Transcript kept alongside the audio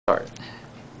start.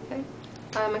 Okay.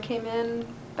 I came in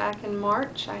back in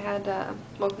March. I had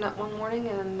woken up one morning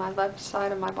and my left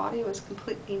side of my body was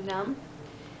completely numb,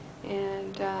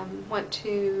 and went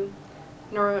to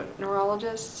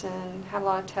neurologists and had a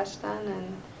lot of tests done,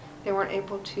 and they weren't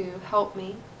able to help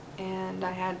me. And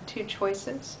I had two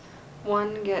choices.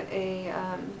 One, get a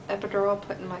epidural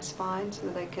put in my spine so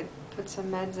that they could put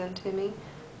some meds into me,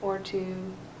 or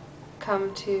to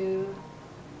come to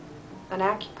an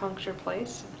acupuncture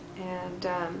place, and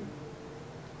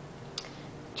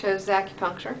chose the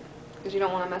acupuncture because you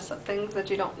don't want to mess up things that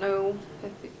you don't know.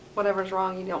 If whatever's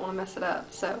wrong, you don't want to mess it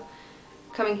up. So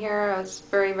coming here, I was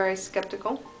very, very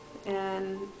skeptical,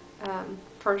 and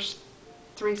first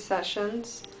 3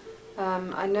 sessions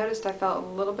I noticed I felt a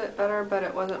little bit better, but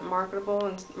it wasn't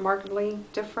markedly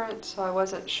different, so I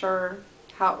wasn't sure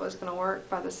how it was going to work.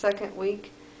 By the second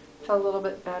week, I felt a little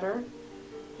bit better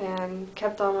and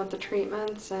kept on with the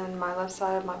treatments, and my left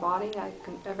side of my body,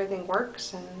 everything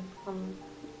works, and I'm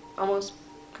almost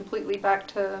completely back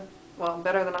to, well,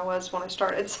 better than I was when I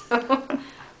started. So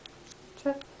that's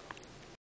it.